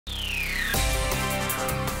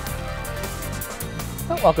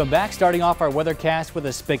Welcome back. Starting off our weathercast with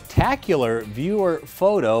a spectacular viewer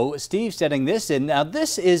photo. Steve setting this in. Now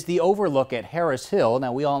this is the overlook at Harris Hill.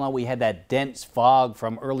 Now we all know we had that dense fog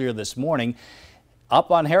from earlier this morning.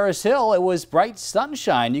 Up on Harris Hill, it was bright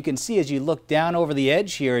sunshine. You can see as you look down over the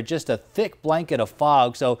edge here, just a thick blanket of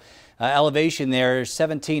fog. So elevation there,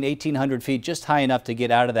 1,800 feet, just high enough to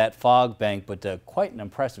get out of that fog bank, but quite an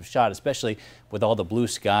impressive shot, especially with all the blue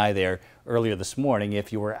sky there earlier this morning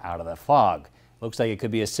if you were out of the fog. Looks like it could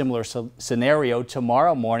be a similar scenario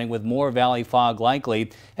tomorrow morning with more valley fog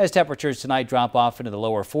likely as temperatures tonight drop off into the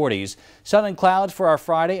lower 40s. Sun and clouds for our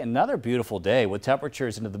Friday. Another beautiful day with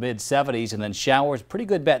temperatures into the mid 70s and then showers. Pretty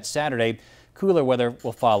good bet Saturday. Cooler weather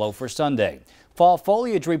will follow for Sunday. Fall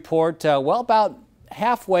foliage report, well, about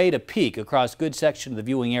halfway to peak across good section of the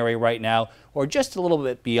viewing area right now, or just a little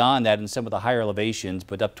bit beyond that in some of the higher elevations,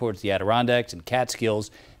 but up towards the Adirondacks and Catskills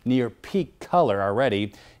near peak color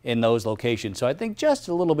already in those locations. So I think just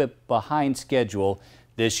a little bit behind schedule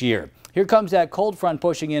this year. Here comes that cold front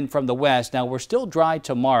pushing in from the west. Now we're still dry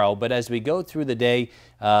tomorrow, but as we go through the day,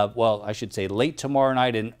 well, I should say late tomorrow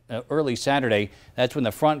night and early Saturday, that's when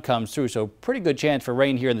the front comes through. So pretty good chance for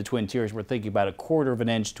rain here in the Twin Tiers. We're thinking about 1/4 of an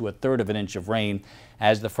inch to 1/3 of an inch of rain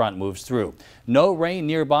as the front moves through. No rain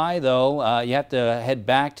nearby though. You have to head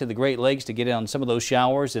back to the Great Lakes to get in on some of those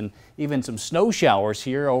showers and even some snow showers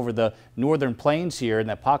here over the northern plains here in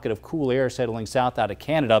that pocket of cool air settling south out of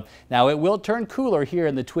Canada. Now it will turn cooler here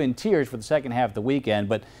in the Twin Tiers for the second half of the weekend,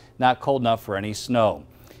 but not cold enough for any snow.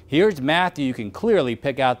 Here's Matthew. You can clearly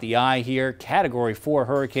pick out the eye here. Category 4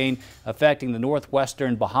 hurricane affecting the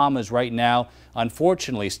northwestern Bahamas right now.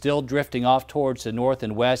 Unfortunately, still drifting off towards the north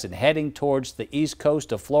and west and heading towards the east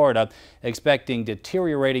coast of Florida. Expecting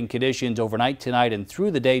deteriorating conditions overnight tonight and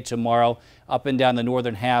through the day tomorrow up and down the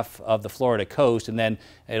northern half of the Florida coast. And then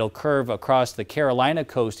it'll curve across the Carolina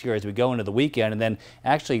coast here as we go into the weekend and then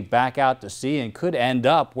actually back out to sea and could end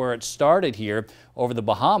up where it started here over the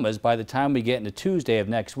Bahamas by the time we get into Tuesday of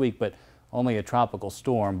next week, but only a tropical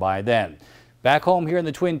storm by then. Back home here in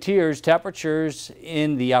the Twin Tiers, temperatures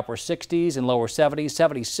in the upper 60s and lower 70s,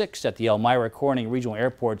 76 at the Elmira Corning Regional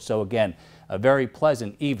Airport. So again, a very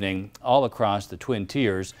pleasant evening all across the Twin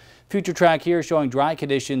Tiers. Future track here showing dry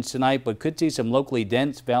conditions tonight, but could see some locally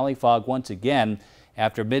dense valley fog once again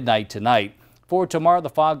after midnight tonight. For tomorrow, the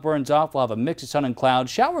fog burns off. We'll have a mix of sun and clouds.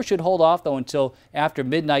 Showers should hold off, though, until after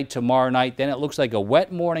midnight tomorrow night. Then it looks like a wet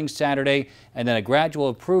morning Saturday and then a gradual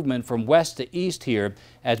improvement from west to east here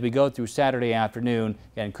as we go through Saturday afternoon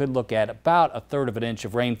and could look at about 1/3 of an inch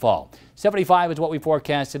of rainfall. 75 is what we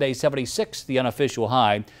forecast today. 76 the unofficial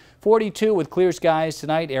high. 42 with clear skies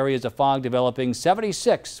tonight. Areas of fog developing.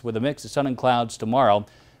 76 with a mix of sun and clouds tomorrow.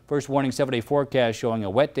 First warning 7-day forecast showing a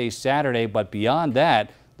wet day Saturday, but beyond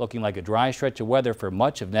that, looking like a dry stretch of weather for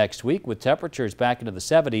much of next week with temperatures back into the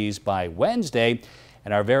 70s by Wednesday.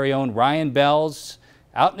 And our very own Ryan Bells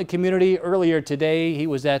out in the community earlier today. He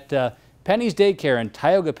was at Penny's Daycare in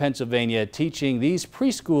Tioga, Pennsylvania, teaching these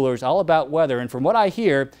preschoolers all about weather. And from what I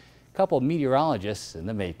hear, a couple of meteorologists in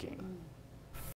the making.